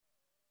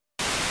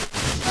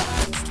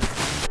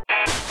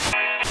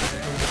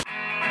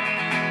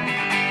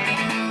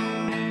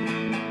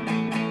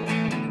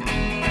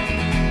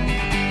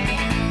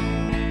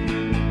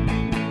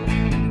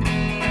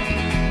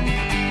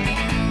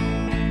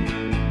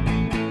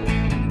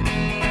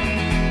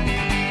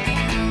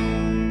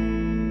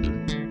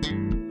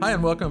Hi,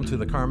 and welcome to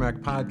the Carmack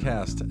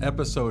Podcast,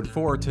 Episode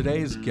 4.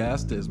 Today's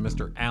guest is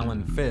Mr.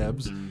 Alan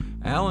Phibbs.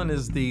 Alan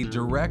is the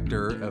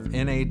director of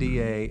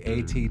NADA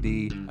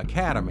ATD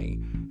Academy,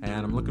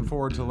 and I'm looking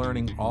forward to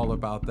learning all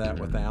about that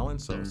with Alan,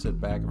 so sit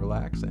back,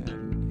 relax,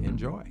 and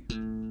enjoy.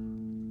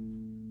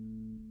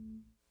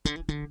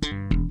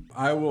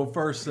 I will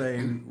first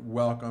say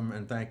welcome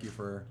and thank you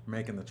for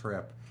making the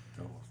trip.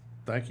 Oh,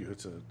 thank you.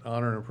 It's an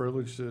honor and a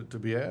privilege to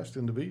be asked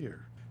and to be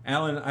here.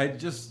 Alan,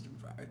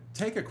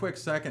 take a quick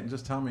second and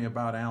just tell me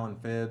about Alan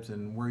Phibbs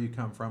and where you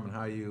come from and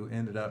how you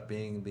ended up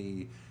being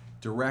the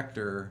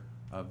director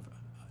of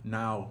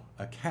now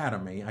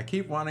Academy. I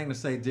keep wanting to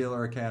say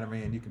Dealer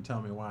Academy, and you can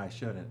tell me why I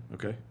shouldn't.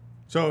 Okay.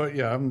 So,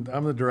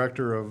 I'm the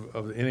director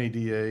of the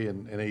NADA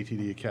and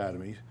ATD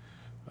Academy.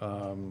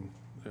 I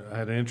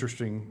had an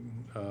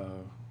interesting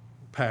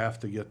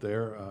path to get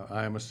there.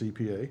 I am a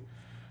CPA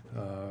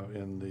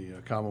in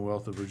the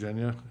Commonwealth of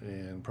Virginia,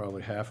 and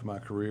probably half of my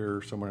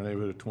career, somewhere in the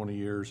neighborhood of 20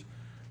 years,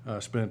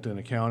 spent in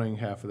accounting,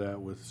 half of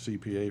that with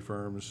CPA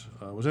firms.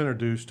 Was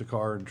introduced to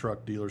car and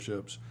truck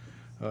dealerships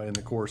in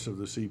the course of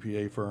the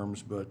CPA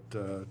firms, but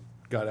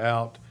got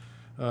out,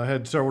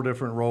 had several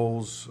different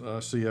roles,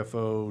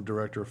 CFO,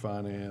 director of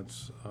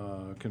finance,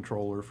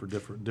 controller for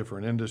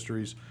different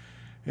industries,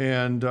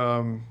 and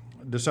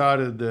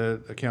decided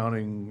that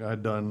accounting,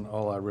 I'd done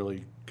all I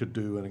really could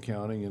do in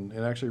accounting, and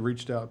actually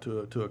reached out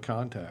to a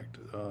contact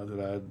that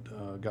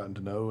I'd gotten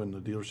to know in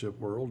the dealership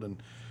world,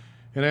 and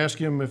asked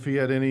him if he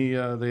had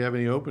they have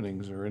any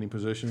openings or any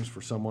positions for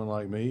someone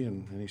like me,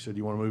 and he said,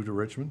 "You want to move to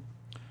Richmond?"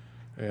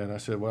 And I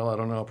said, "Well, I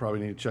don't know. I'll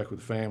probably need to check with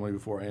the family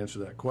before I answer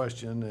that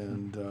question."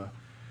 And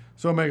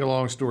so, to make a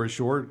long story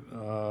short,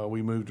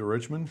 we moved to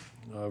Richmond,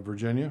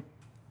 Virginia,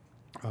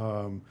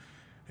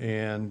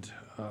 and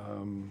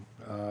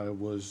I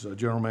was a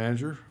general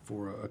manager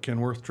for a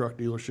Kenworth truck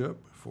dealership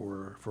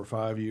for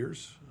 5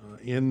 years.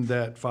 In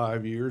that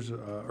 5 years,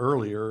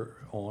 earlier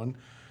on,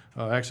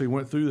 actually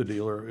went through the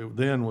dealer. It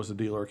then was the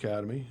Dealer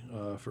Academy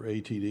for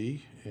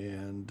ATD,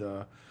 and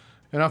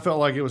I felt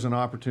like it was an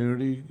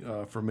opportunity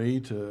for me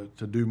to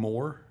do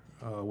more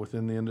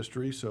within the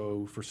industry.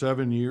 So for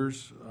 7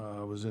 years,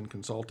 I was in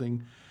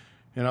consulting,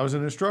 and I was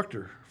an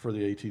instructor for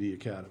the ATD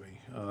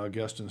Academy,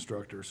 guest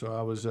instructor. So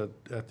I was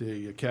at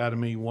the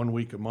academy 1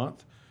 week a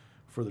month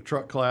for the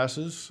truck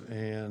classes,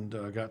 and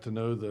got to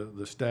know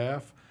the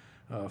staff.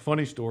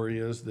 Funny story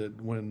is that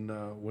when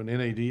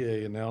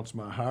NADA announced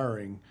my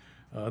hiring,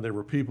 there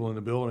were people in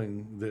the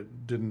building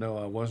that didn't know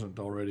I wasn't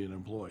already an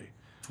employee.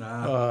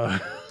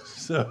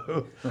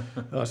 So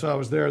I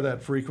was there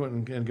that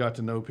frequent and got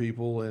to know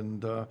people.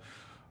 And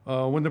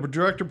when the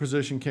director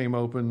position came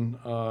open,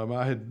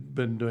 I had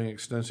been doing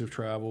extensive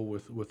travel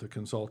with a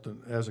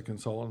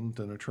consultant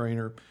and a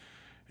trainer,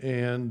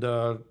 and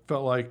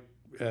felt like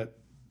at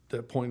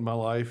that point in my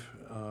life,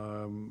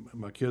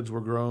 my kids were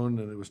grown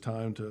and it was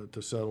time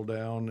to settle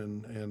down.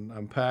 And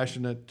I'm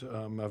passionate.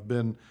 I've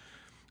been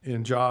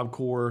in Job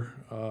Corps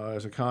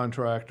as a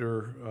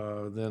contractor,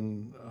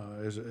 then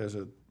as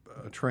a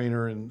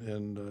trainer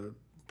and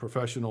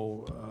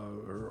professional,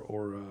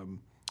 or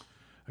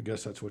I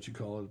guess that's what you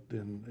call it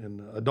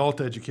in adult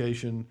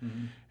education.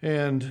 Mm-hmm.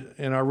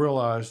 And I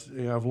realized,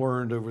 I've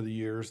learned over the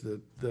years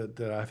that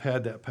I've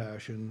had that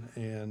passion,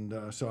 and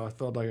so I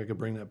felt like I could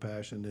bring that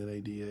passion to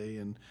NADA,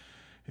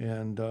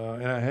 and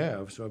I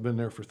have. So I've been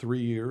there for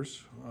 3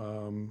 years,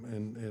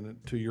 and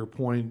to your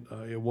point,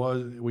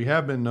 we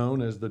have been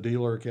known as the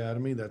Dealer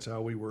Academy. That's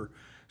how we were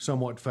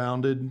somewhat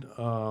founded,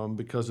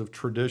 because of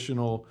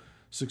traditional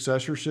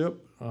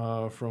successorship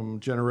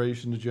from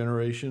generation to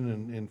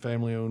generation in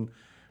family-owned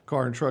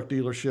car and truck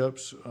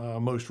dealerships.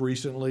 Most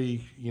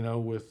recently,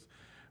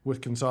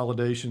 with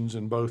consolidations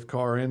in both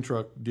car and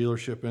truck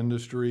dealership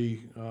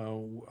industry,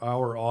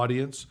 our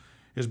audience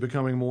is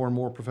becoming more and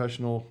more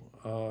professional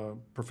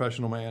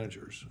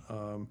managers.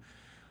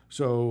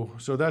 So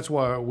that's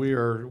why we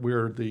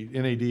are the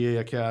NADA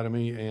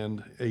Academy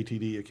and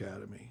ATD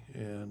Academy,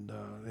 and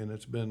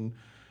it's been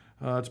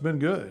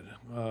good.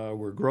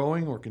 We're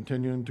growing. We're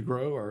continuing to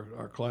grow.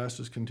 Our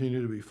classes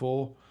continue to be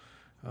full.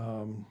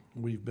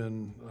 We've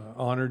been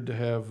honored to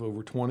have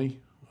over 20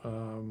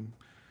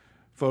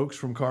 folks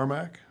from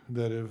Carmack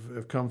that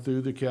have come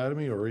through the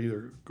academy, or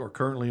either are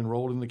currently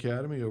enrolled in the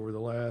academy over the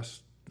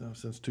last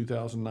since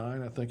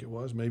 2009, I think it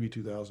was, maybe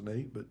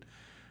 2008, but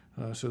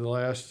so the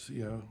last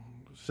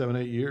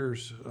 7-8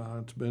 years,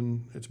 it's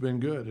been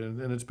good,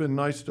 and it's been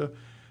nice to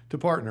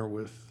partner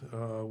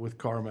with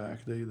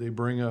Carmack. They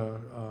bring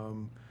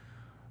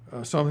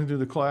something to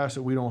the class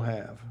that we don't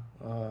have.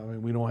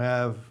 We don't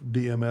have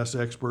DMS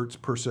experts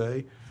per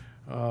se.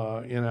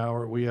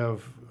 We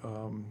have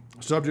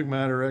subject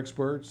matter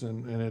experts,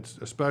 and it's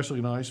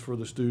especially nice for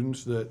the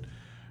students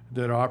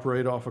that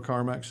operate off a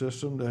Carmack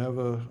system to have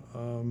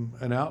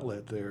an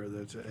outlet there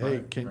that's,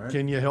 hey,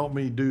 can you help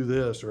me do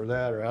this or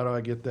that, or how do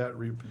I get that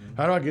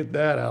how do I get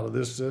that out of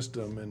this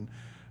system? And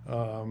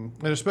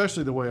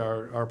especially the way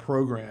our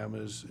program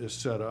is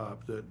set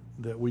up,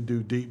 that we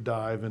do deep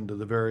dive into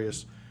the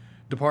various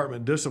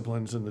department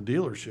disciplines in the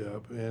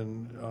dealership,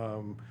 and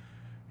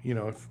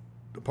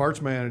the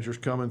parts managers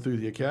coming through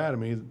the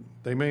academy,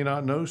 they may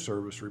not know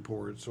service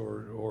reports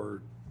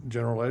or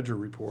general ledger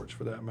reports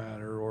for that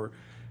matter, or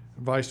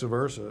vice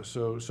versa.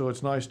 So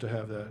it's nice to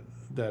have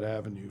that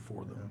avenue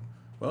for them.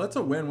 Well, it's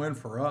a win-win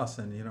for us,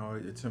 and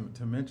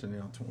to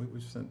mention,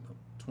 we've sent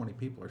 20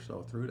 people or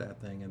so through that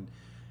thing, and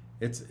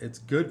it's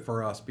good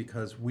for us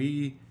because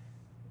we,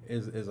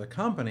 as a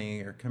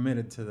company, are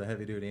committed to the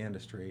heavy-duty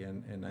industry,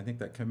 and I think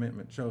that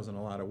commitment shows in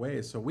a lot of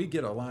ways. So we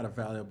get a lot of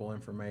valuable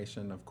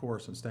information, of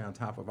course, and stay on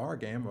top of our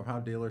game of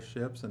how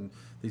dealerships and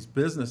these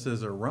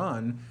businesses are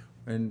run,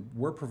 and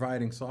we're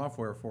providing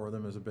software for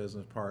them as a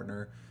business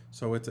partner.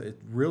 So it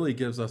really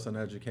gives us an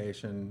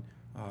education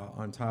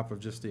on top of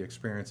just the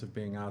experience of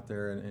being out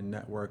there and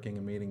networking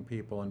and meeting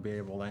people and being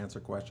able to answer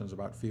questions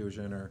about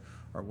Fusion or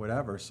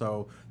whatever.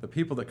 So the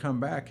people that come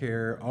back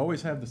here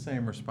always have the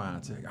same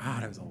response. They're like,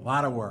 that was a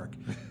lot of work,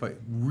 but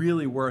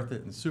really worth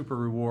it and super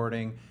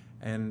rewarding.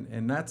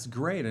 And that's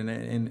great.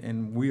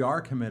 And we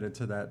are committed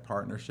to that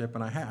partnership.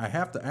 And I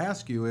have to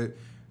ask you,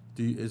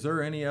 is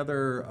there any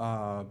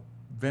other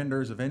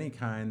vendors of any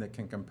kind that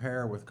can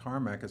compare with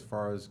Carmack as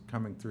far as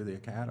coming through the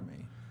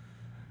academy?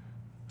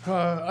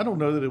 I don't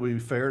know that it would be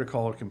fair to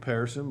call it a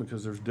comparison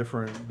because there's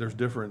different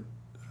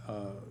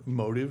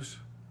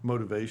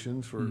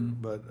motivations for.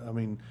 Mm-hmm. But I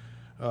mean,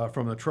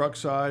 from the truck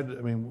side, I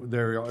mean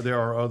there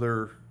are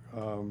other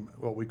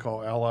what we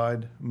call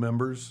allied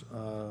members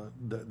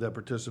that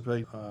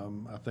participate.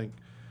 I think.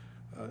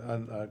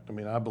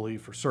 I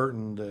believe for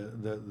certain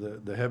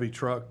the heavy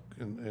truck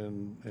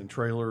and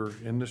trailer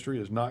industry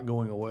is not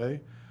going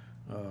away.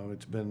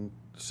 It's been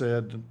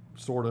said,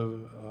 sort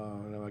of,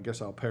 I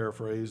guess I'll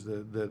paraphrase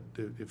that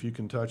if you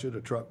can touch it,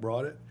 a truck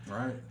brought it.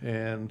 Right.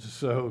 And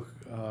so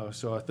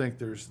I think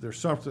there's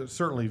something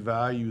certainly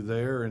value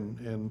there,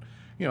 and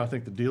I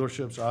think the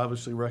dealerships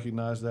obviously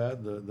recognize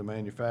that, the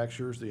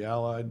manufacturers, the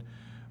allied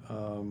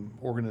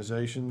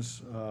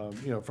organizations.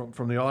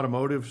 From the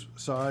automotive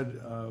side,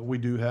 we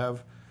do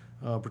have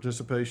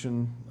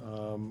participation.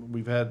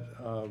 We've had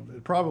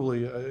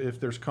probably, if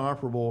there's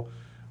comparable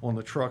on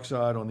the truck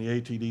side, on the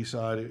ATD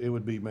side, it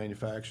would be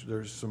manufacturers.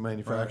 There's some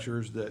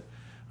manufacturers that,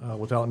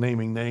 without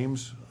naming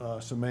names,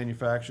 some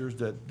manufacturers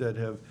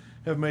that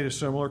have made a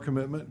similar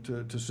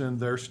commitment to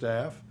send their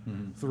staff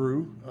mm-hmm.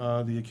 through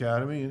the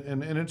academy,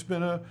 and it's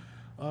been a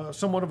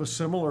somewhat of a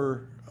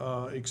similar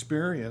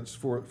experience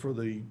for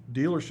the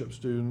dealership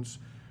students,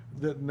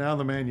 that now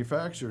the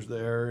manufacturer's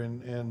there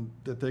and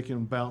that they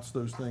can bounce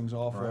those things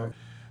off of.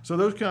 So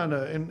those kind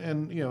of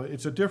and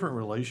it's a different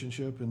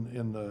relationship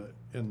in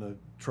the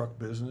truck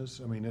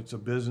business. I mean, it's a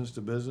business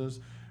to business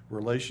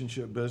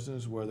relationship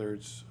business. Whether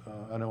it's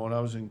I know when I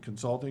was in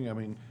consulting, I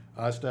mean,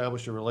 I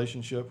established a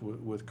relationship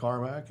with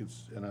Carmack,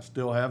 and I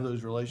still have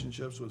those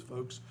relationships with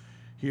folks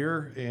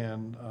here,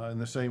 and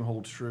the same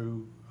holds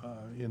true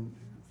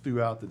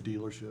throughout the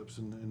dealerships.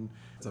 And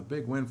it's a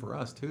big win for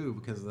us too,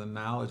 because of the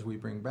knowledge we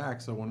bring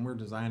back. So when we're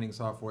designing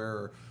software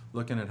or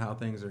looking at how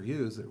things are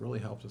used, it really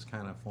helps us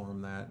kind of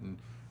form that and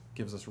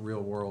gives us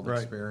real world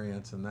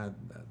experience, and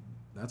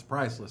that's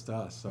priceless to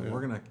us. So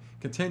we're going to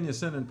continue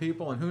sending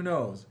people, and who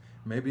knows,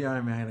 maybe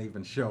I might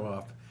even show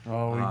up.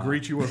 Oh, we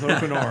greet you with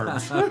open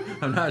arms.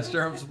 I'm not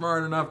sure I'm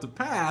smart enough to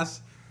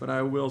pass, but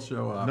I will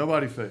show up.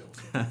 Nobody fails.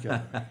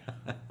 Okay.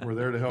 We're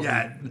there to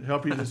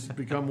help you to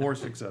become more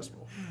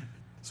successful.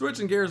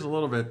 Switching gears a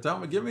little bit,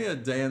 give me a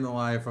day in the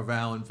life of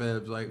Alan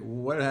Phibbs. Like,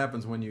 what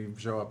happens when you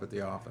show up at the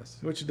office?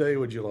 Which day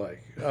would you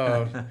like?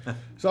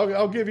 So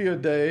I'll give you a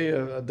day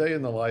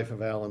in the life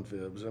of Alan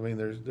Phibbs. I mean,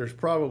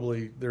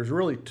 there's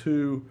really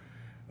two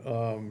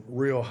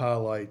real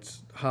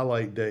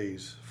highlight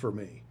days for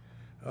me.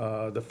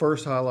 The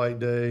first highlight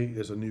day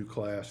is a new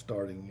class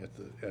starting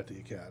at the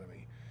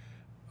academy.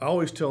 I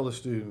always tell the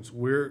students,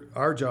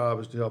 our job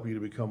is to help you to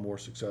become more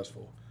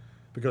successful,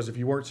 because if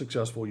you weren't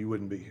successful, you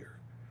wouldn't be here.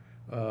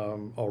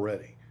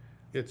 Already.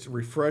 It's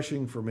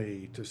refreshing for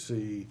me to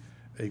see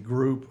a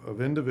group of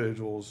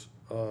individuals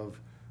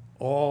of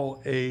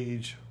all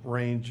age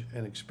range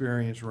and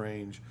experience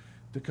range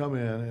to come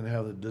in and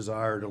have the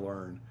desire to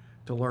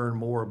learn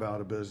more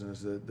about a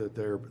business that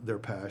they're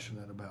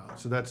passionate about.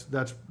 So that's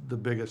the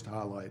biggest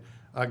highlight.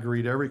 I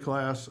greet every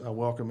class. I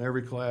welcome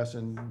every class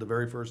in the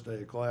very first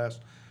day of class.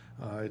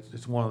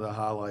 It's one of the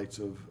highlights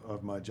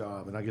of my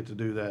job, and I get to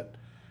do that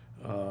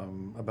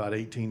about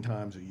 18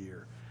 times a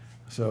year.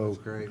 So that's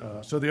great.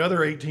 So the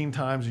other 18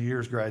 times a year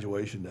is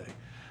graduation day,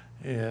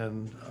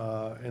 and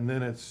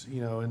then it's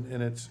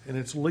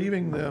it's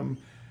leaving them,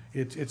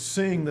 it's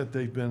seeing that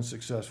they've been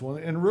successful,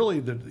 and really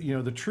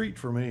the treat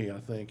for me, I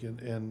think,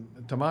 and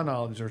to my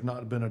knowledge, there's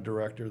not been a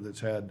director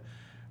that's had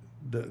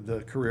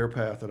the career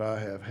path that I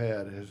have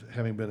had, as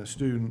having been a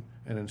student,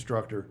 an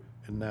instructor,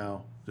 and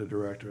now the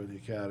director of the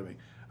academy.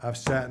 I've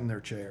sat in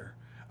their chair.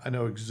 I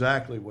know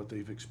exactly what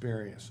they've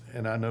experienced,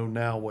 and I know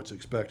now what's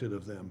expected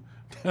of them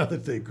now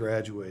that they've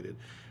graduated,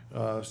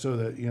 so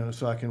that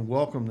so I can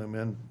welcome them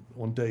in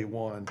on day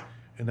one,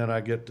 and then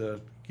I get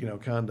to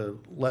kind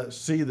of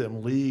see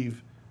them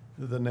leave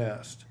the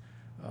nest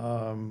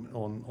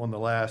on the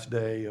last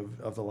day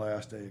of the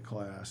last day of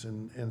class,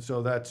 and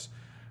so that's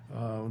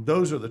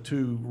Those are the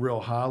two real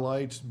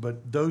highlights,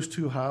 but those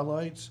two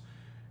highlights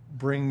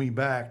bring me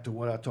back to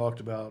what I talked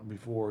about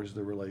before, is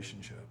the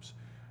relationships.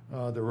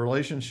 The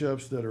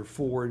relationships that are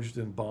forged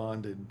and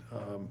bonded.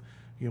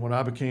 When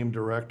I became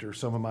director,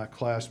 some of my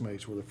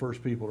classmates were the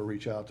first people to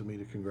reach out to me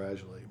to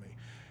congratulate me.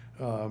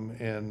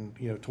 And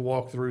to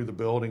walk through the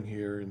building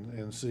here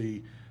and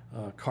see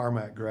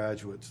Carmack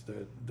graduates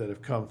that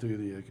have come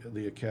through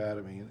the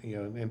academy,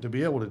 and to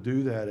be able to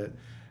do that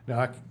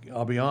now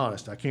I'll be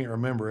honest, I can't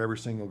remember every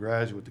single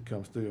graduate that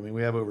comes through. I mean,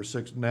 we have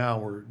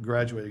we're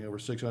graduating over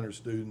 600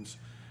 students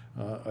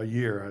a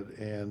year,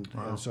 and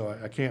so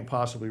I can't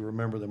possibly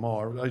remember them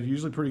all. I'm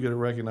usually pretty good at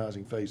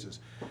recognizing faces,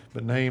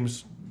 but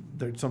names,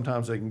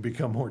 sometimes they can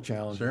become more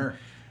challenging. Sure.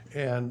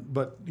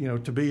 But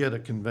to be at a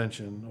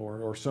convention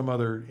or some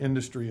other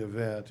industry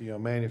event,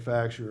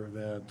 manufacturer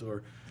event,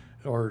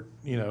 or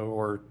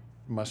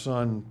my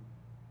son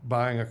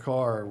buying a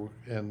car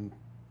and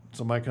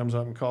somebody comes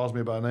up and calls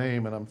me by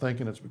name, and I'm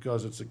thinking it's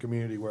because it's the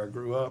community where I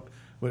grew up.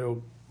 But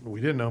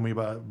we didn't know me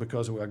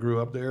because I grew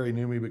up there. He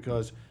knew me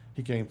because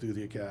he came through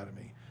the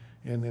academy.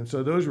 And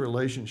so those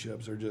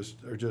relationships are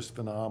just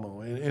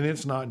phenomenal. And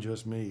it's not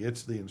just me,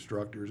 it's the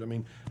instructors. I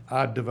mean,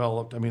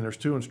 there's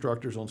 2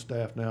 instructors on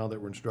staff now that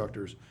were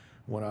instructors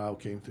when I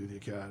came through the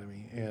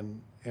academy.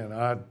 And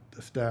I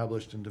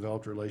established and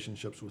developed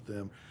relationships with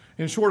them.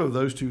 And short of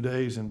those 2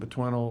 days in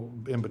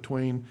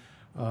between,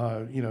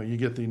 you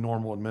get the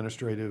normal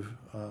administrative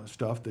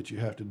stuff that you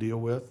have to deal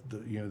with,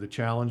 the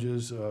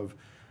challenges of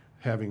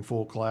having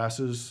full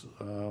classes,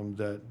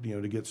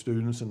 to get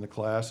students in the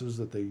classes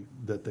that they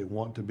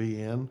want to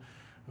be in.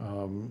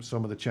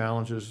 Some of the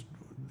challenges,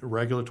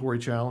 regulatory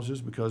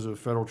challenges, because of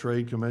Federal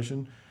Trade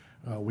Commission.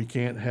 We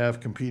can't have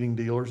competing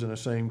dealers in the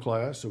same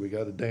class, so we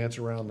got to dance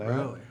around that.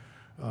 Really?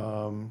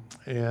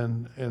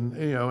 And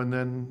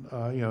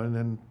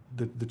then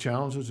the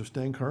challenges of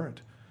staying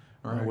current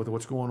with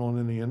what's going on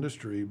in the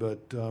industry.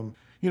 But from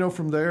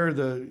there,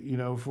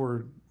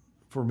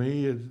 for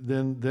me,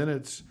 then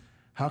it's,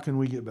 how can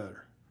we get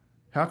better?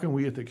 How can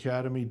we at the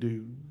academy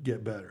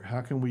get better?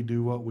 How can we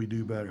do what we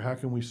do better? How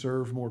can we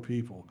serve more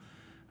people?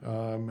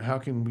 How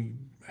can we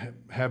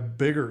have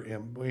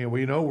bigger?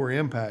 We know we're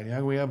impacting. How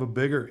can we have a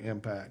bigger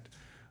impact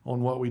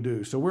on what we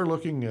do? So we're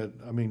looking at.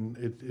 I mean,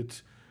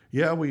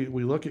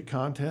 we look at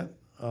content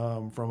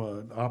from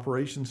an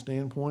operations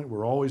standpoint.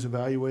 We're always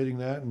evaluating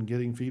that and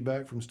getting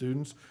feedback from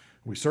students.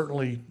 We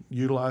certainly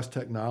utilize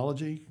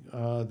technology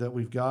that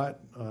we've got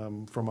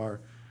from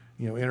our,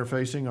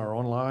 interfacing our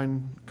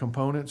online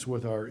components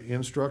with our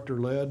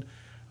instructor-led.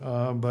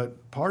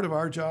 But part of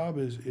our job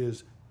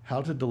is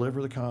how to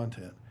deliver the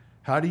content.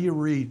 How do you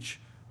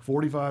reach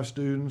 45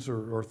 students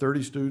or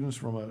 30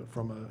 students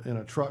in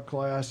a truck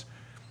class?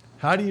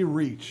 How do you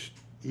reach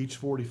each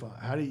 45?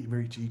 How do you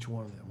reach each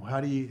one of them?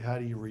 How do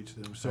you reach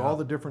them? So all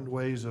the different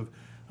ways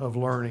of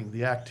learning,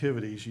 the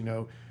activities,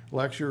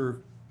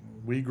 lecture.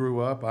 I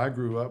grew up. I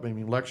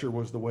mean, lecture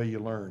was the way you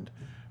learned.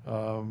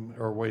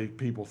 Or way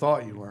people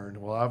thought you learned.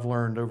 Well, I've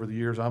learned over the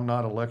years, I'm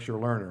not a lecture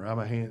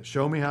learner.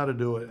 Show me how to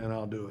do it and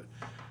I'll do it.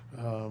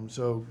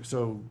 So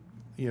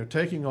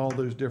taking all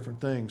those different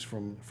things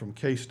from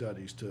case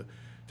studies to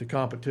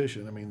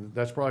competition. I mean,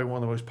 that's probably one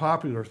of the most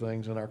popular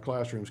things in our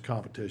classrooms,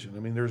 competition. I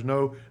mean, there's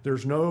no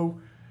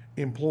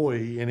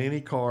employee in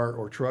any car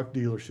or truck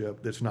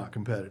dealership that's not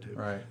competitive.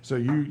 Right. So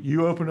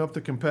you open up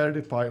the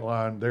competitive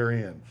pipeline, they're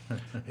in,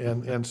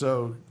 and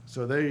so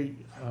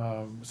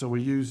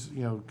we use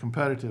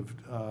competitive.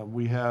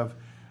 We have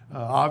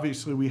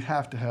obviously we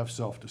have to have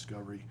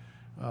self-discovery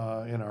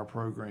in our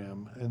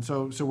program, and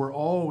so we're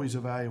always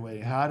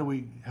evaluating how do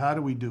we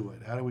do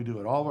it.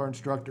 All of our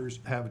instructors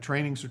have a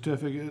training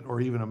certificate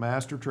or even a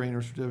master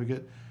trainer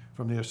certificate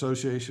from the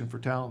Association for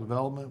Talent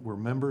Development. We're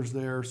members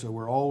there, so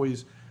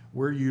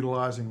we're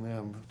utilizing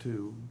them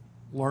to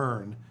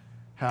learn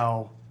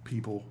how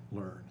people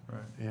learn.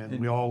 Right. And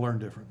we all learn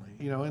differently.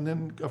 And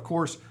then, of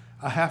course,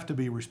 I have to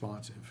be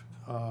responsive.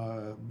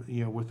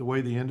 With the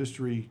way the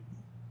industry,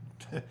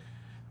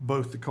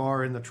 both the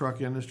car and the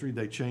truck industry,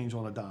 they change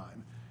on a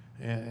dime.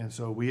 And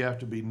so we have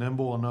to be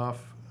nimble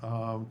enough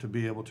to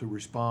be able to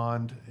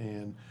respond.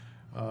 And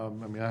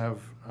we're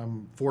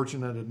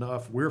fortunate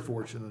enough,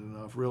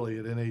 really,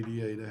 at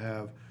NADA to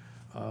have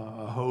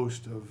a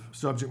host of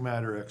subject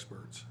matter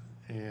experts,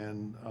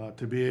 and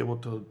to be able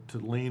to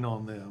lean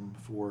on them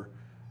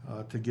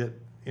to get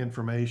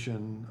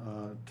information,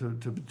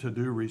 to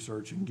do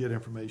research and get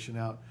information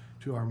out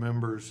to our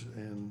members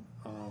and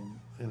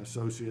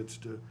associates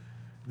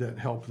that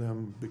help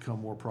them become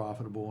more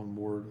profitable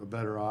and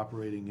better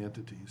operating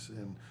entities.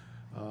 And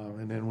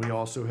then we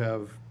also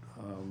have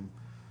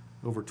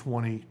over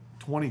 20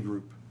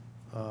 group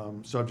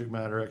subject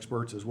matter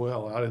experts as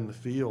well out in the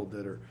field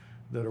that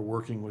are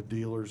working with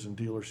dealers and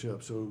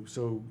dealerships.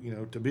 So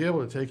to be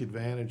able to take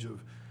advantage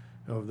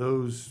of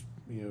those,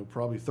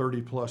 probably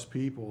 30 plus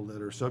people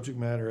that are subject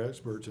matter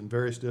experts in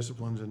various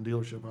disciplines in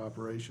dealership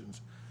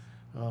operations,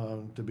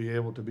 to be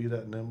able to be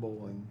that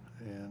nimble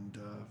and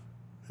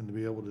to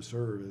be able to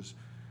serve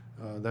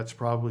that's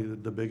probably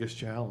the biggest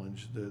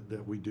challenge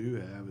that we do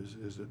have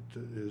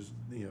is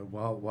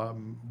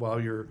while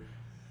you're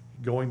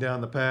going down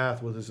the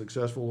path with a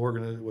successful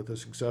with a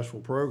successful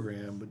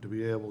program, but to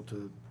be able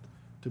to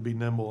be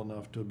nimble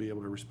enough to be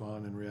able to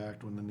respond and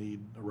react when the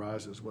need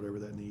arises, whatever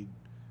that need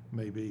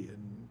may be.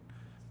 And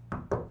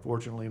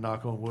fortunately,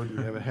 knock on wood,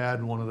 we haven't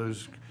had one of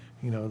those.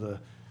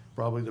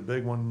 Probably the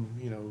big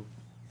one,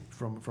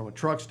 from a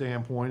truck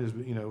standpoint is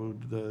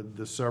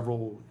the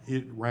several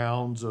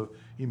rounds of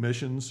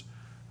emissions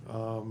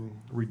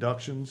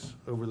reductions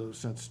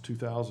since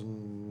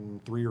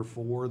 2003 or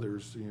 4. There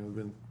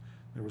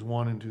was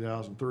one in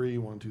 2003,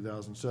 one in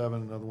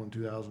 2007, another one in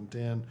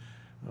 2010.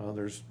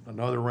 There's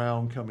another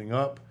round coming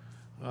up.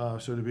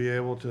 So to be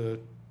able to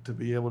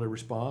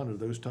respond to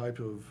those type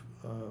of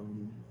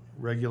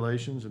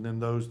regulations, and then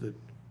those that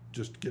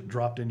just get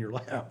dropped in your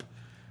lap.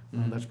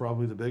 That's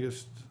probably the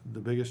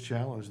biggest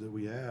challenge that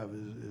we have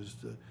is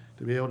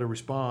to be able to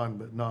respond,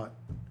 but not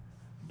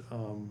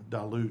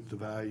dilute the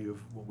value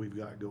of what we've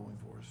got going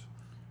for us.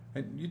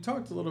 And you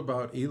talked a little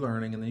about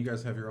e-learning, and then you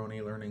guys have your own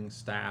e-learning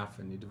staff,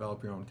 and you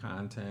develop your own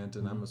content,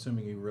 and I'm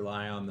assuming you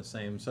rely on the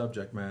same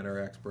subject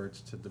matter experts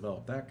to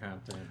develop that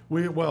content.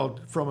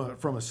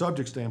 From a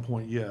subject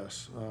standpoint,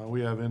 yes.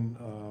 We have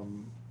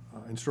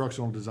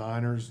instructional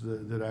designers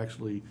that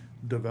actually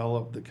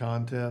develop the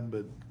content,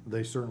 but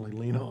they certainly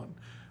lean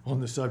on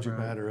the subject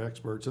matter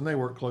experts, and they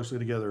work closely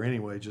together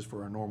anyway, just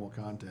for our normal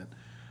content.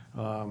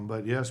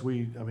 But yes,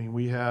 we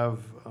have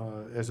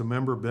as a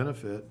member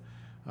benefit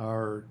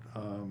our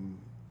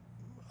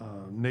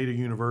Native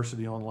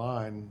University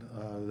Online.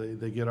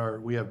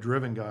 We have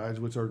driven guides,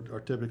 which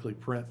are typically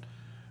print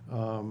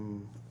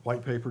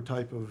white paper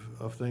type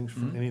of things,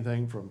 from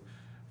anything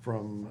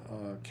from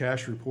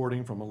cash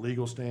reporting from a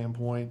legal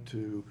standpoint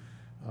to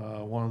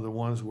one of the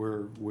ones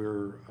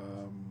we're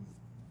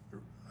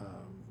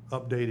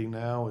updating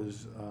now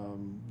is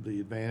the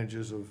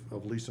advantages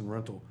of lease and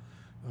rental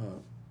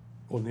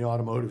on the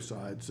automotive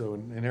side, so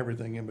and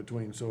everything in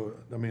between. So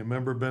a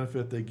member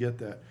benefit, they get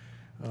that.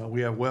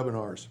 We have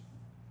webinars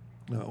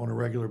on a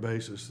regular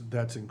basis,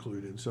 that's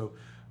included. So,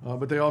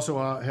 but they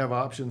also have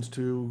options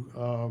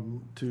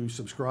to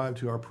subscribe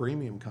to our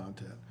premium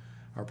content.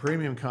 Our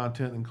premium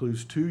content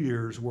includes 2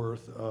 years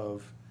worth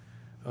of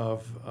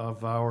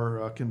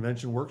our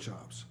convention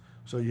workshops.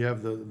 So you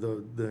have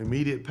the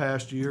immediate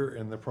past year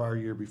and the prior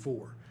year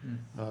before.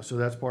 So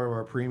that's part of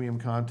our premium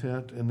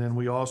content. And then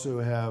we also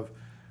have,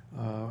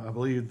 I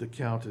believe the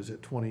count is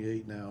at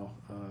 28 now.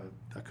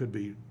 There could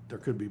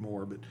be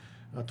more,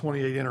 but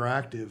 28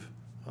 interactive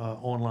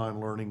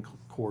online learning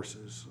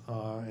courses.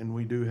 And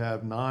we do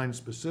have 9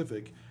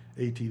 specific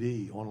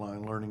ATD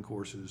online learning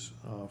courses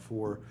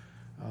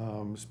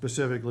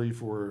specifically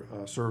for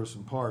service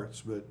and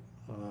parts,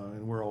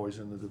 and we're always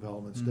in the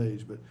development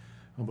stage. But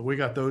we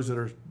got those that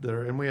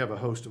are, and we have a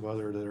host of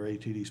other that are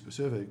ATD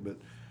specific.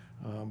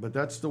 But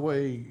that's the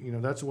way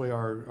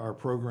our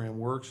program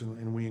works,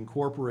 and we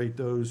incorporate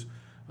those,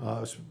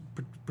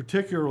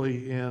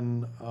 particularly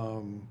in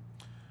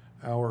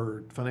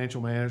our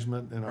financial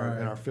management and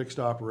our fixed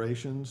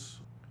operations.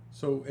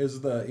 So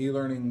is the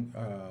e-learning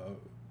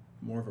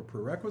more of a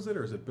prerequisite,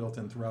 or is it built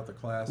in throughout the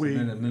class?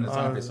 And then it's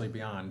obviously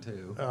beyond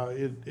too.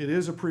 It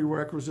is a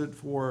prerequisite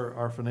for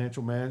our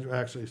financial management.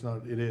 Actually, it's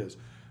not. It is.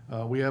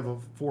 We have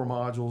 4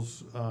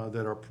 modules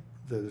that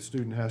a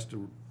student has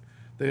to.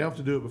 They have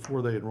to do it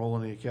before they enroll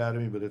in the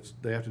academy, but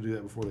they have to do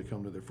that before they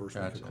come to their first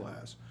week of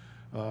class.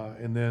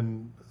 And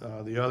then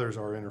the others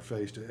are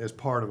interfaced as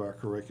part of our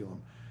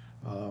curriculum.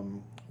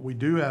 We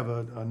do have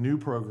a new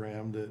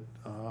program that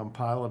I'm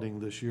piloting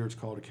this year. It's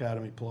called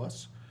Academy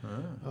Plus,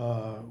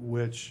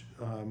 which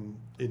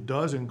it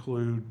does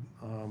include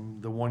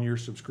the 1-year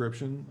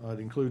subscription. It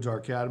includes our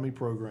academy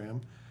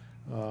program,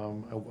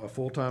 a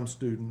full-time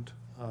student.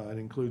 It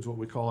includes what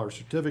we call our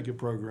certificate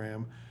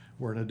program,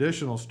 where an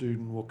additional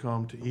student will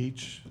come to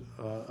each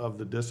of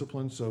the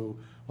disciplines. So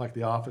like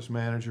the office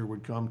manager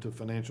would come to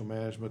financial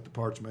management, the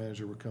parts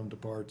manager would come to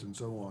parts, and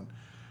so on.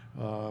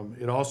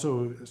 It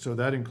also, so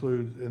that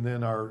includes, and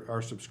then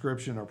our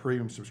subscription, our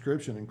premium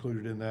subscription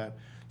included in that.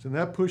 So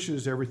that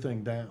pushes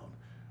everything down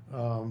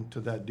to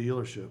that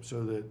dealership,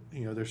 so that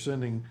they're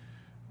sending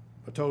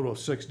a total of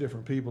 6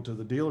 different people to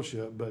the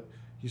dealership, but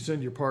you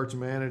send your parts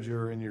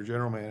manager and your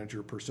general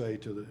manager per se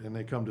and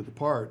they come to the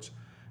parts.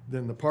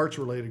 Then the parts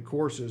related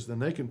courses, then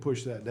they can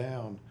push that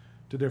down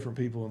to different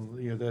people,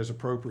 and that's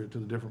appropriate to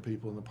the different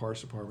people in the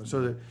parts department,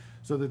 so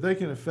that they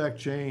can affect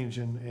change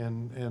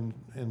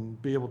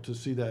and be able to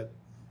see that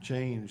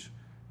change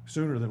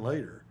sooner than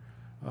later.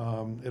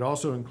 It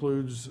also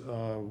includes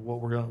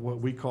what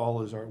we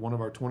call is one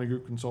of our 20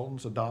 group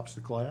consultants adopts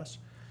the class,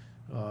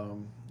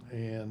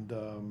 and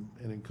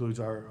it includes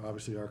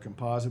obviously our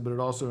composite, but it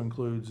also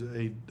includes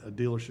a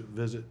dealership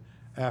visit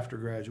after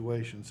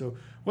graduation. So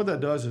what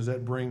that does is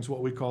that brings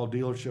what we call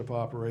dealership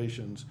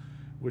operations,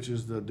 which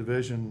is the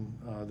division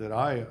that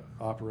I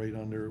operate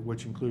under,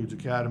 which includes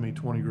Academy,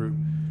 20 Group,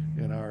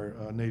 and our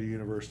Native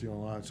University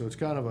Online. So it's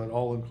kind of an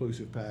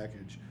all-inclusive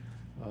package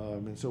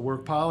And so we're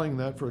piloting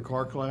that for the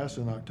car class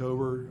in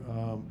October.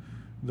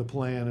 The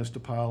plan is to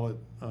pilot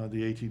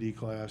the ATD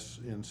class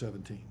in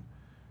 17.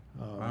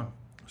 Wow.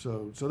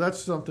 So that's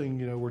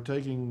something, we're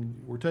taking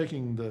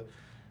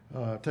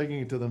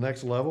it to the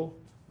next level,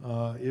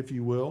 if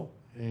you will,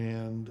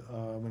 and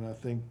I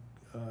think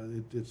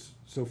it's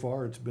so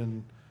far it's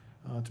been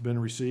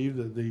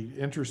received. The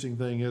interesting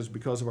thing is,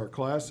 because of our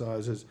class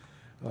size, is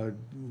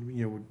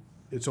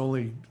it's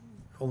only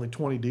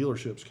 20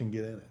 dealerships can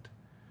get in it.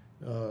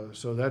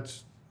 So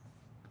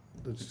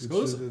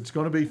it's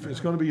going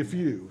to be a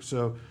few.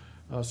 So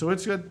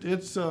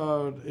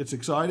it's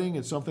exciting.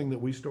 It's something that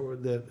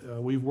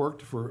we've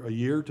worked for a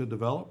year to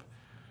develop,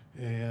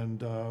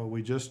 and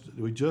we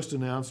just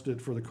announced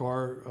it for the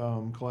car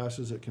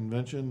classes at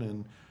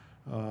convention,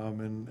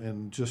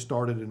 and just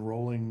started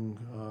enrolling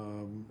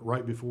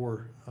right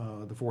before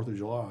the 4th of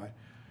July,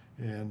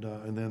 and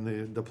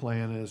then the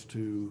plan is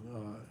to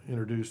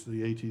introduce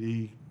the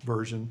ATD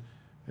version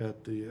at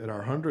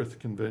our 100th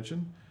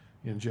convention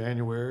in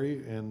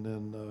January, and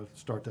then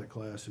start that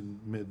class in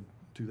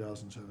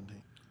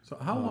mid-2017. So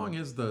how long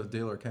is the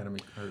Dealer Academy?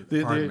 The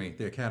Academy class?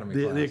 The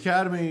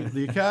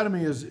class?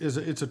 Academy is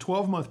it's a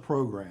 12-month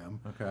program.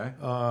 Okay.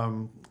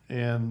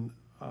 And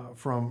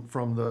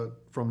from the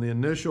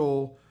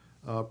initial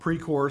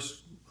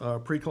pre-course,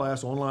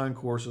 pre-class online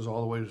courses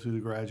all the way through the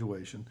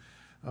graduation.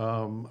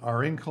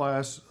 Our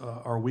in-class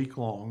are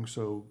week-long,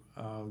 so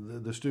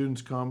the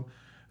students come.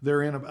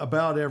 They're in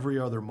about every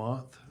other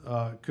month.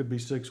 It could be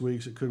 6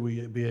 weeks, it could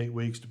be 8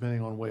 weeks,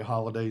 depending on the way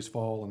holidays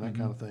fall and that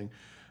kind of thing.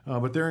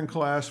 But they're in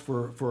class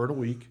for a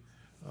week,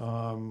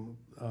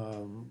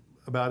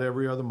 about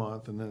every other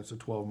month, and then it's a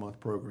 12-month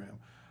program.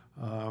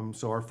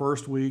 So our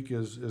first week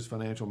is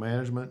financial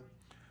management.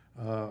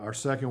 Our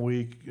second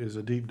week is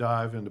a deep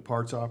dive into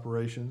parts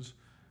operations.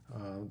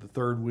 The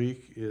third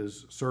week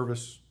is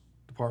service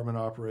department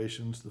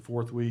operations. The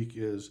fourth week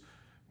is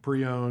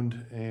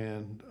pre-owned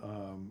and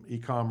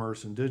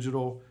e-commerce and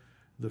digital.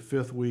 The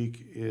fifth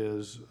week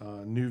is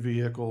new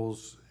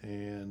vehicles,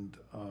 and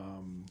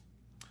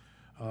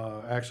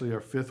actually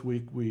our fifth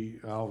week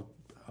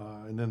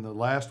and then the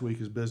last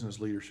week is business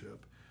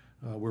leadership,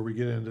 where we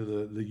get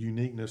into the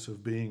uniqueness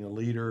of being a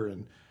leader,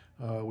 and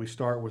we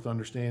start with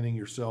understanding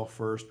yourself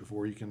first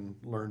before you can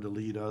learn to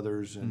lead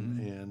others,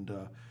 and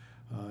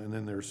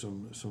then there's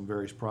some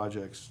various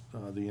projects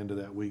the end of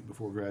that week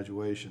before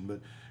graduation. But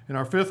in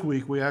our fifth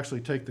week, we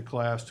actually take the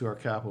class to our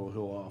Capitol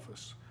Hill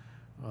office.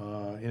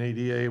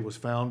 NADA was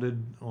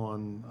founded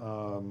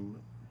on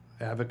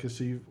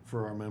advocacy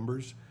for our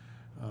members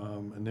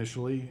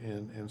initially,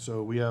 and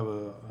so we have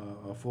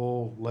a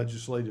full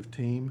legislative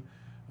team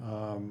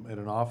at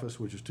an office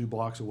which is 2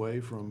 blocks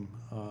away from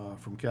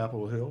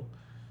Capitol Hill.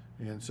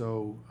 And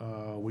so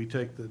we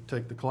take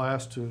the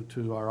class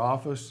to our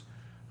office.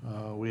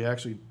 We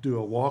actually do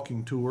a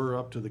walking tour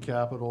up to the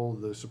Capitol,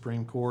 the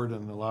Supreme Court,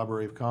 and the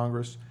Library of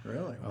Congress.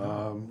 Really?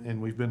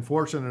 And we've been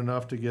fortunate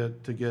enough to get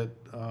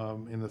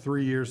in the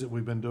 3 years that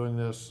we've been doing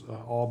this,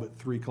 all but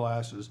 3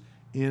 classes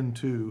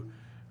into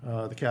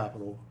the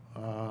Capitol,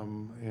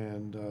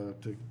 and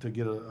to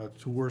get a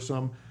tour.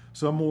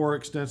 Some more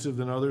extensive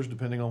than others,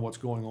 depending on what's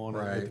going on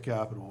at the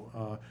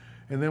Capitol.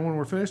 And then when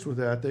we're finished with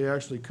that, they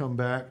actually come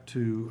back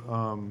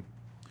to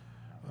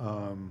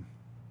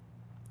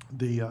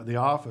the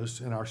office,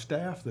 and our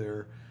staff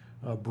there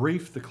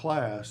brief the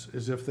class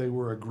as if they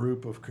were a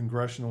group of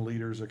congressional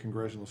leaders or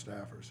congressional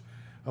staffers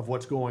of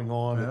what's going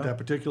on at that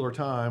particular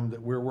time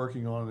that we're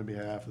working on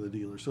behalf of the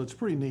dealers. So it's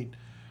pretty neat.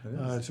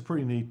 It's a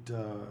pretty neat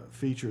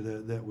feature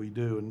that we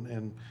do,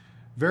 and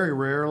very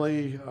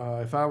rarely,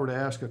 if I were to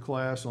ask a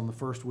class on the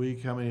first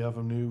week how many of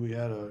them knew we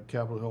had a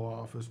Capitol Hill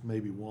office,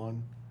 maybe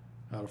 1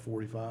 out of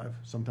 45,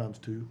 sometimes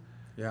 2.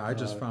 Yeah, I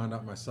just found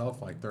out myself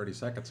like 30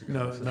 seconds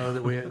ago. No,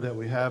 that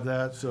we have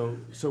that. So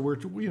we're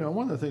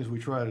one of the things we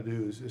try to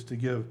do is to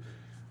give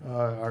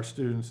our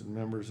students and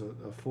members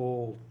a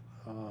full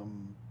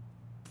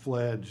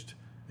fledged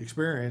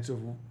experience of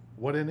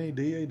what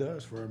NADA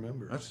does for our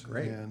members. That's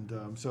great.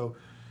 And so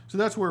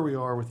that's where we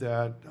are with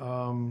that.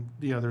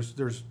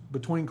 There's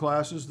between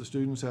classes, the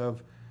students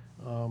have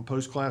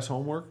post-class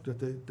homework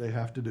that they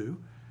have to do.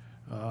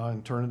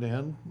 And turn it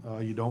in.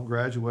 You don't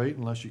graduate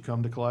unless you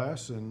come to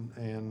class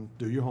and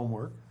do your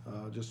homework,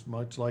 just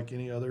much like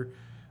any other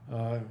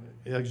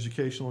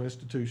educational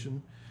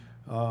institution.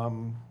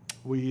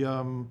 We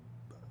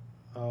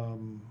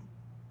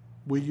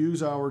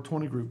use our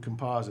 20-group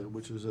composite,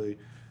 which is a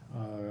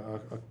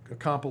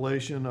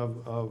compilation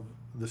of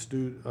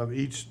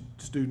each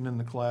student in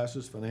the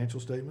class's financial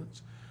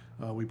statements.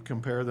 We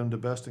compare them to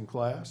best in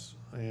class,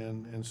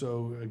 and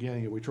so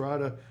again, we try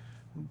to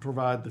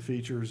provide the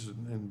features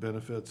and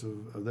benefits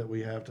that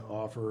we have to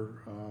offer.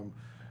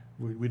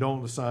 We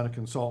don't assign a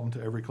consultant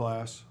to every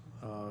class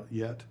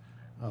yet,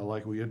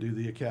 like we do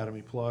the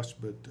Academy Plus,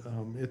 but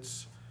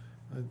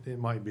it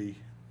might be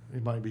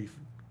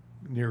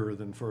nearer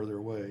than further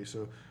away.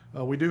 So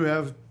we do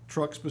have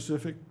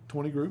truck-specific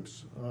 20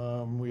 groups.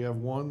 We have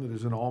one that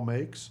is an all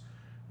makes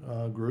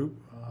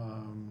group.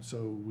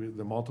 So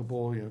the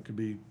multiple, could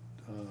be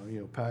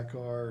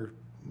PACCAR,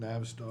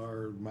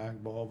 Navistar, Mack,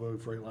 Volvo,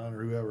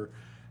 Freightliner, whoever.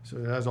 So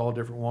it has all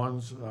different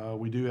ones.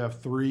 We do have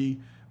 3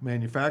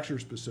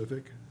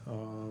 manufacturer-specific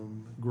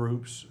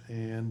groups,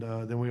 and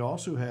then we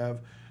also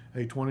have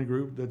a 20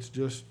 group that's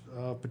just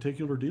a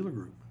particular dealer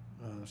group.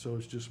 So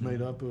it's just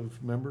made up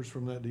of members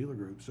from that dealer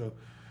group. So,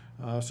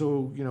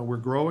 we're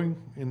growing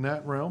in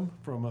that realm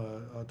from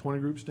a 20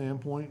 group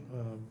standpoint.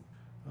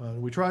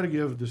 We try to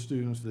give the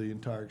students the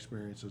entire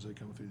experience as they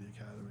come through the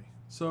academy.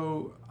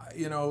 So,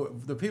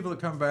 the people that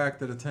come back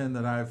that attend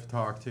that I've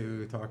talked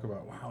to talk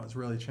about, wow, it's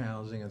really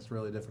challenging, it's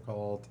really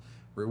difficult,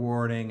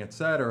 rewarding,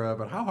 etc.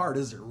 But how hard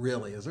is it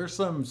really? Is there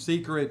some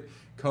secret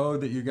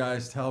code that you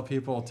guys tell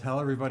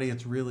everybody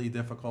it's really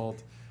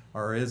difficult?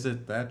 Or is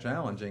it that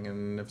challenging?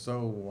 And if so,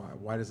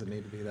 why does it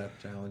need to be that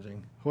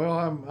challenging? Well,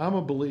 I'm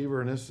a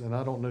believer in this, and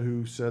I don't know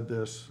who said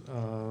this,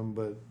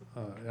 but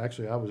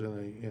actually I was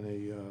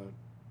in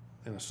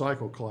a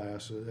cycle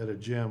class at a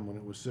gym when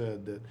it was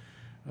said that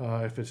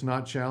if it's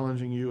not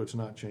challenging you, it's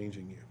not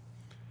changing you.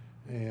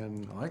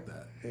 And I like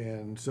that.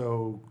 And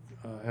so,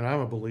 and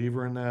I'm a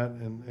believer in that.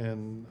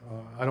 And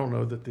I don't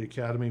know that the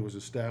academy was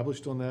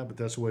established on that, but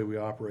that's the way we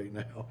operate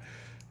now.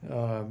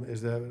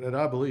 Is that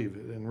I believe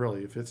it, and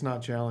really, if it's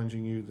not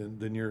challenging you,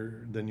 then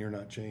you're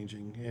not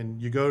changing,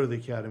 and you go to the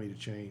academy to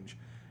change,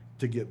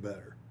 to get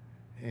better,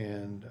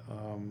 and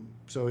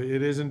so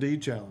it is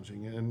indeed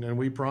challenging, and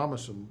we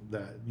promise them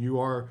that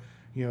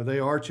they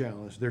are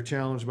challenged. They're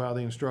challenged by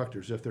the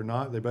instructors. If they're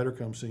not, they better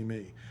come see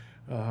me.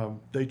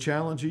 They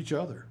challenge each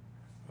other,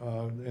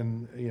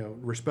 and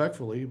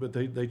respectfully, but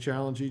they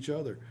challenge each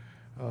other.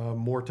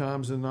 More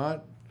times than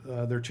not,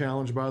 they're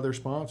challenged by their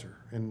sponsor,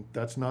 and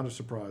that's not a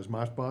surprise.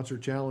 My sponsor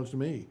challenged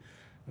me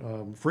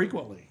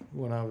frequently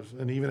when I was,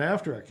 and even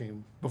after I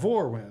came,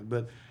 before I went,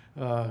 but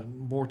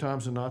more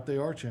times than not, they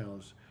are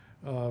challenged.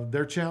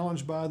 They're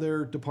challenged by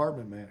their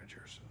department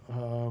managers.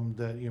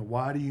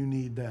 Why do you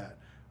need that?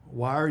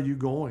 Why are you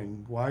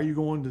going? Why are you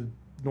going to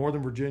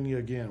Northern Virginia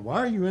again? Why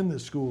are you in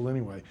this school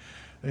anyway?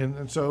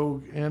 And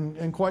so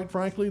quite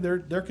frankly,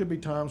 there could be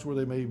times where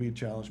they may be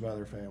challenged by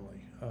their family.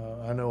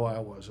 I know I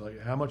was.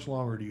 Like, how much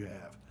longer do you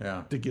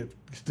have to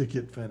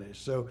get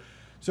finished?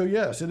 So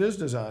yes, it is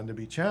designed to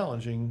be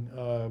challenging,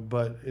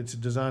 but it's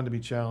designed to be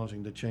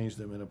challenging to change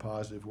them in a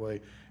positive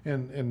way,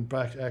 and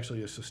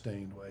actually a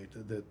sustained way.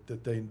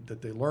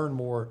 That they learn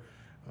more,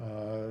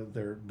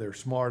 they're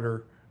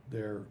smarter,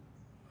 they're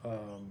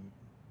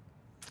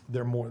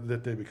more,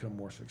 that they become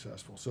more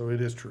successful. So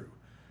it is true.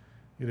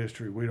 It is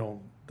true.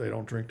 They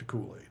don't drink the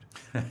Kool-Aid.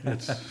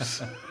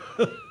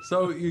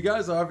 So you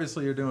guys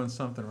obviously are doing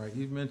something right.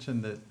 You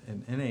mentioned that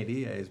an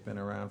NADA has been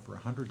around for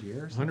 100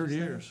 years. 100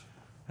 years.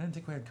 I didn't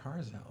think we had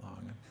cars that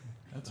long.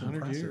 That's 100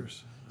 impressive.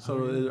 years.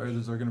 So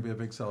is there going to be a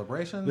big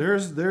celebration?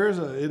 There's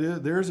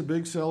a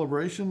big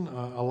celebration.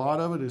 A lot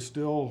of it is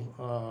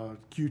still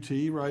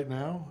QT right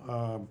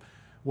now.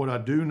 What I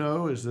do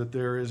know is that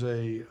there is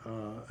a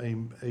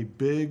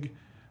big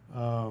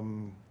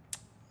 100th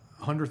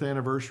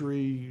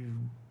anniversary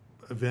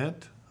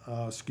event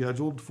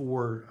scheduled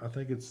for, I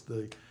think it's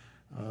the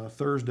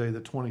Thursday,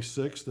 the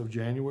 26th of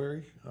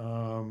January.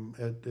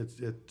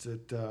 It's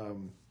at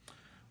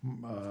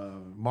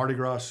Mardi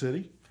Gras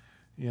City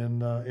in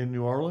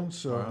New Orleans.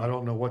 So wow. I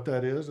don't know what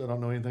that is. I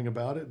don't know anything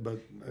about it, but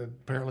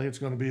apparently it's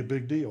going to be a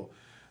big deal.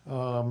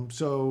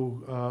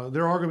 So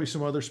there are going to be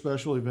some other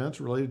special events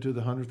related to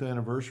the 100th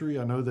anniversary.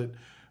 I know that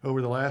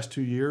over the last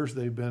 2 years,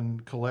 they've been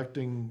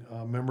collecting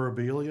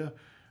memorabilia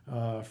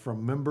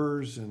from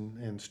members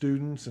and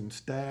students and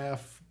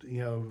staff,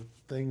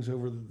 things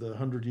over the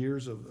 100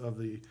 years of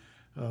the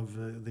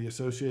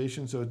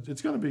association. So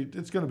it's going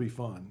to be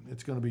fun.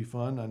 It's going to be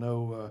fun. I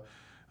know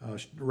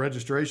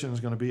registration is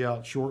going to be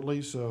out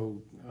shortly,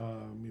 so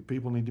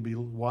people need to be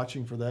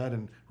watching for that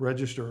and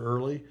register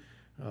early.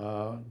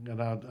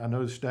 And I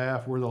know the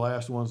staff, we're the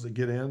last ones that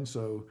get in,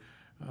 so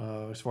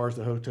as far as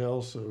the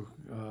hotels, so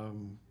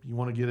you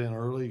want to get in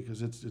early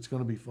because it's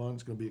going to be fun.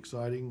 It's going to be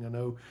exciting. I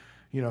know,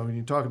 when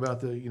you talk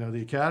about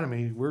the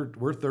academy,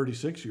 we're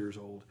 36 years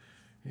old,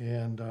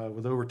 and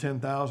with over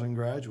 10,000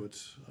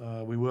 graduates,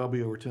 we will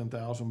be over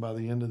 10,000 by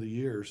the end of the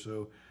year.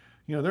 So,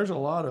 there's a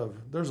lot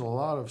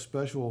of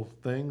special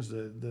things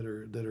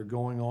that are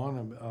going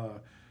on.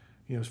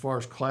 As far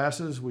as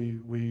classes, we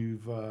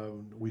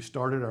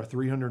started our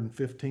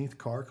 315th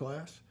car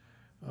class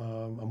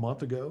a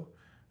month ago.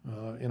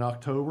 In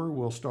October,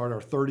 we'll start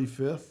our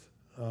 35th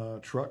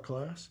truck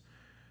class.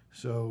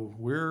 So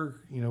we're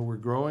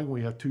growing.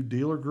 We have 2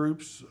 dealer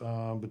groups.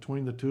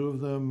 Between the 2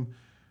 of them,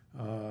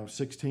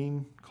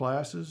 16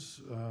 classes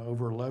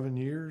over 11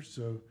 years.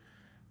 So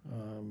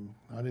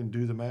I didn't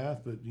do the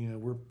math, but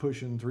we're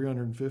pushing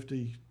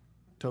 350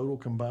 total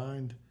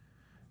combined.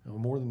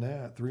 More than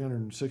that,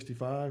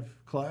 365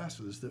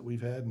 classes that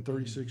we've had in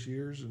 36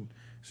 years, and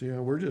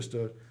so we're just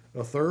a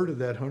third of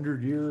that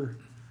 100-year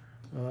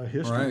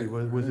history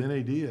with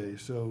NADA.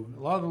 So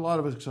a lot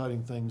of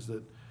exciting things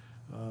that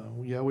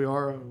we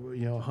are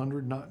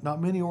 100.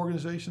 Not many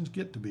organizations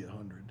get to be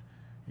 100,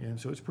 And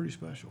so it's pretty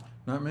special.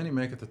 Not many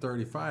make it to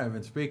 35.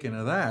 And speaking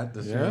of that,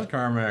 this Yeah. year's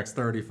CarMax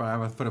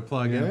 35. I put a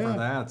plug in for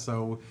that.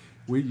 So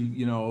we,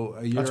 you know,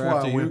 a year That's why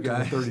after I you went to the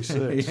guys,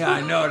 36. yeah,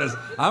 I noticed.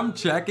 I'm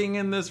checking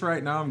in this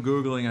right now. I'm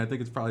Googling. I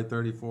think it's probably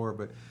 34,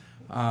 but.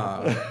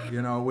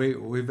 You know,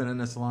 we've been in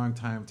this a long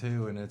time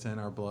too, and it's in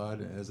our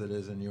blood as it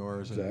is in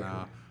yours. Exactly.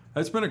 And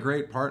it's been a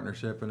great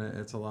partnership, and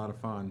it's a lot of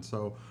fun.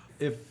 So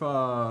if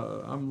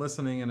I'm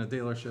listening in a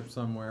dealership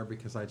somewhere,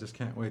 because I just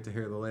can't wait to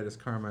hear the latest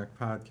CarMax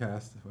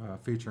podcast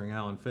featuring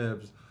Alan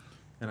Phibbs,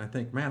 and I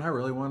think, man, I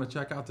really want to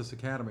check out this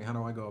academy. How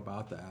do I go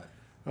about that?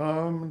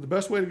 The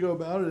best way to go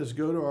about it is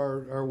go to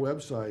our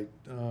website.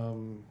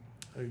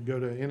 Go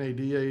to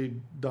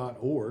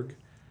nada.org.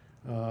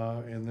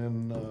 And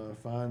then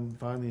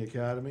find the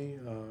academy.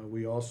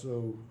 We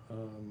also,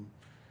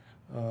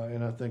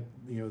 and I think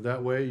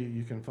that way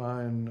you can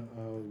find.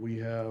 We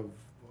have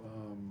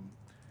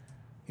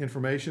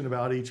information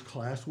about each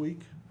class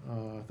week.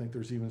 I think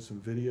there's even some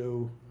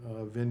video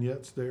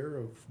vignettes there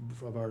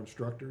of our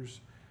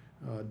instructors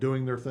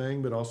doing their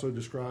thing, but also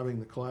describing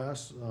the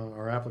class.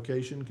 Our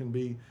application can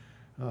be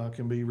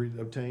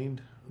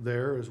obtained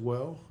there as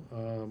well.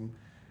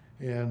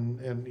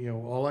 And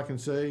all I can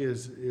say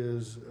is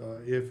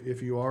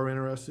if you are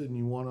interested and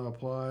you want to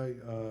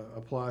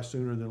apply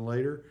sooner than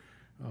later,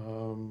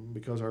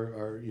 because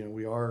our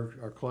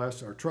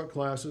truck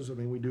classes. I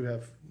mean, we do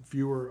have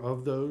fewer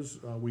of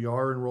those. We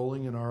are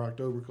enrolling in our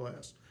October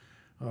class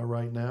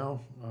right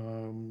now.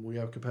 We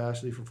have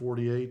capacity for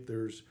 48.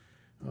 There's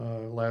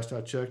last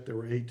I checked, there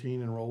were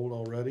 18 enrolled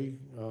already.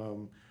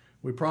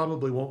 We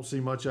probably won't see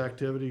much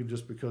activity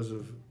just because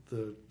of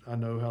I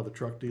know how the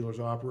truck dealers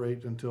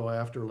operate until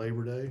after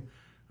Labor Day.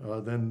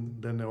 Then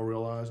they'll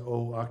realize,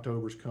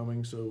 October's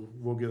coming, so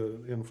we'll get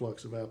an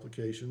influx of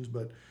applications.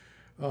 But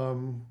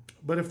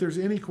if there's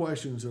any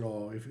questions at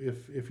all,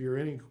 if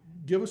you're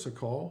give us a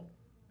call.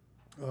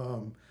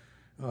 You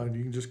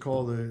can just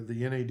call the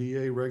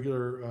NADA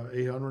regular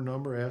 800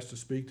 number, ask to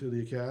speak to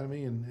the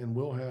academy, and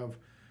we'll have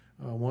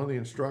one of the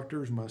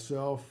instructors,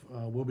 myself,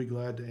 we'll be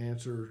glad to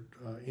answer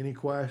any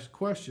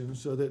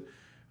questions so that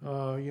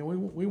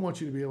we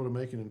want you to be able to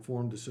make an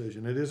informed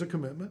decision. It is a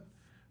commitment.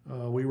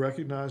 We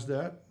recognize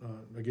that.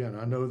 Again,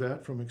 I know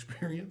that from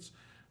experience.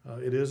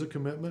 It is a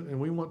commitment, and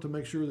we want to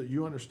make sure that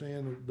you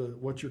understand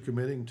what you're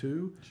committing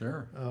to.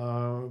 Sure.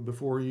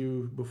 Before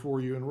you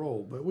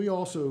enroll. But we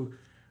also,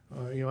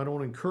 I don't want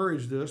to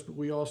encourage this, but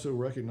we also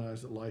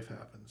recognize that life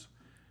happens.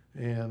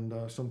 And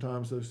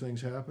sometimes those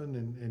things happen,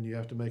 and you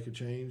have to make a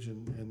change,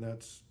 and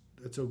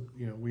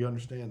we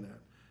understand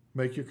that.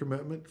 Make your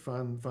commitment,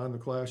 find the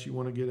class you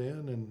want to get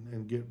in,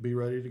 and be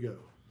ready to go,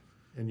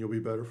 and you'll be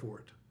better for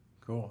it.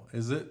 Cool.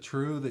 Is it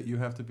true that you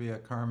have to be a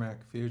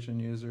CarMax Fusion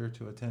user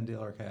to attend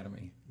Dealer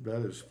Academy?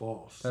 That is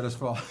false. That is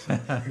false.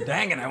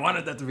 Dang it! I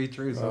wanted that to be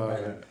true so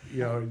bad.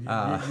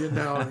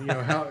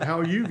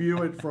 How you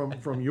view it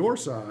from your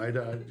side,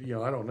 I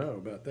don't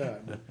know about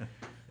that.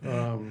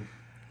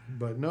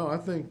 But no, I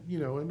think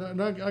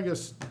and I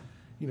guess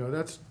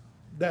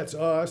that's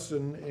us,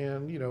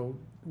 and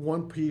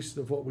one piece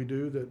of what we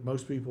do that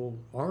most people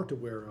aren't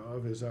aware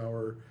of is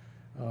our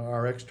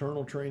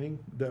external training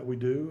that we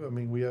do. I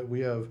mean, we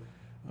have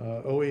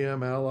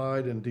OEM,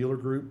 allied, and dealer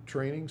group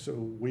training, so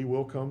we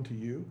will come to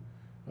you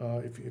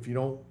if you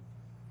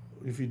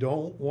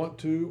don't want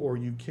to or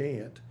you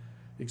can't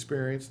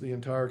experience the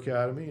entire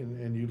academy,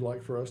 and you'd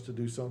like for us to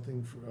do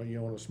something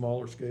on a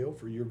smaller scale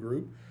for your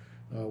group.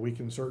 We'd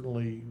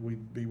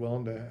be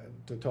willing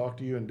to talk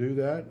to you and do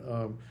that.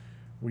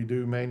 We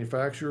do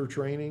manufacturer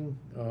training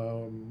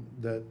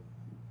that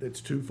it's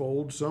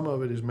twofold. Some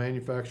of it is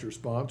manufacturer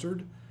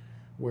sponsored,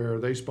 where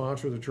they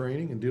sponsor the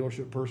training and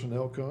dealership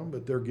personnel come,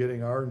 but they're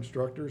getting our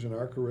instructors and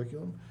our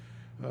curriculum.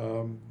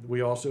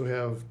 We also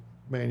have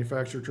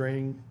manufacturer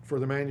training for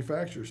the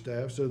manufacturer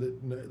staff so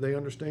that they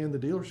understand the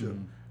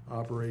dealership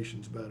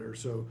operations better.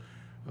 So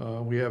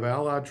we have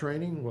allied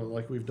training,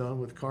 like we've done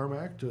with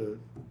CarMax, to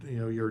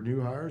your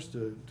new hires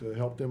to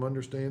help them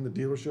understand the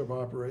dealership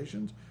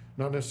operations,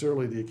 not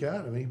necessarily the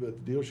academy,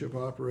 but the dealership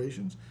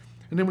operations.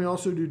 And then we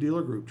also do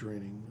dealer group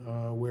training,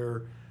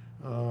 where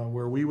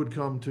we would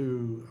come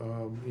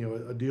to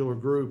a dealer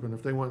group, and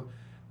if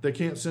they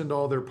can't send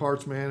all their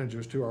parts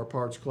managers to our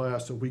parts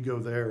class, so we go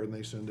there and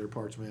they send their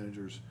parts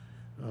managers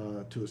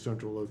to a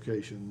central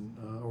location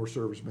or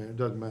service man. It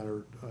doesn't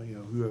matter,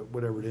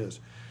 whatever it is.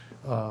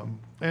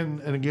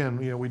 And again,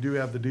 we do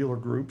have the dealer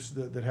groups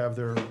that have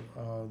their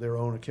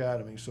own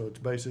academy. So it's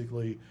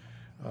basically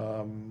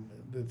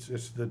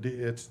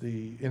it's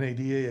the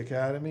NADA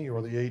Academy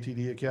or the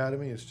ATD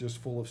Academy. It's just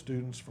full of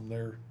students from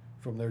their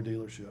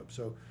dealership.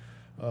 So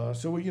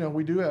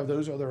we do have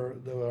those other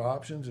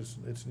options.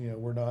 It's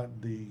we're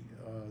not the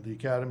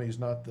academy is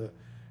not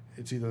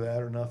it's either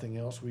that or nothing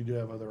else. We do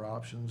have other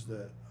options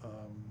that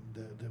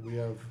we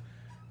have.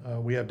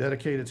 We have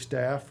dedicated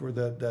staff for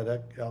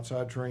that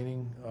outside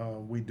training.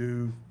 We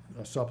do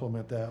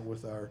supplement that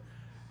with our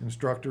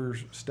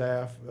instructors,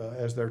 staff,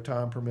 as their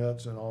time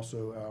permits, and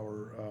also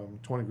our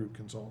 20 group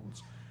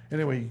consultants. And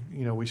then we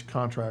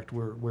contract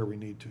where we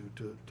need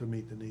to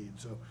meet the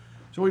needs. So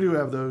So we do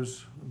have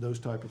those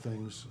type of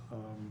things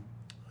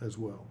as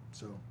well.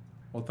 So.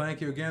 Well,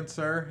 thank you again,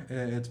 sir.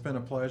 It's been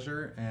a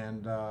pleasure,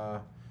 and I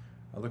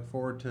look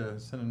forward to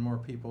sending more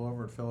people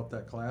over to fill up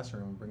that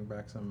classroom and bring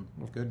back some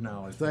good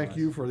knowledge. Thank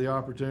you for the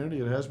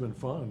opportunity. It has been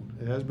fun.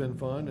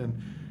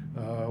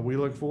 And we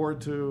look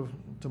forward to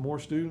more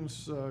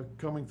students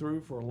coming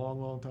through for a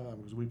long, long time,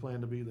 because we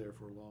plan to be there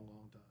for a long,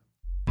 long time.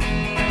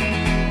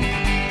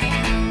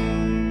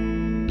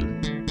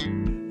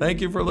 Thank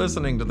you for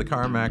listening to the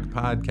Carmack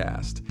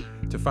Podcast.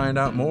 To find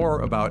out more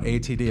about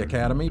ATD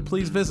Academy,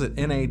 please visit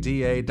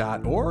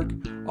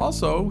nada.org.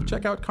 Also,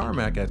 check out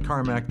Carmack at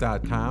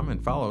carmack.com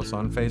and follow us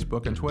on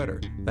Facebook and Twitter.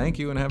 Thank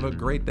you and have a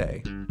great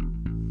day.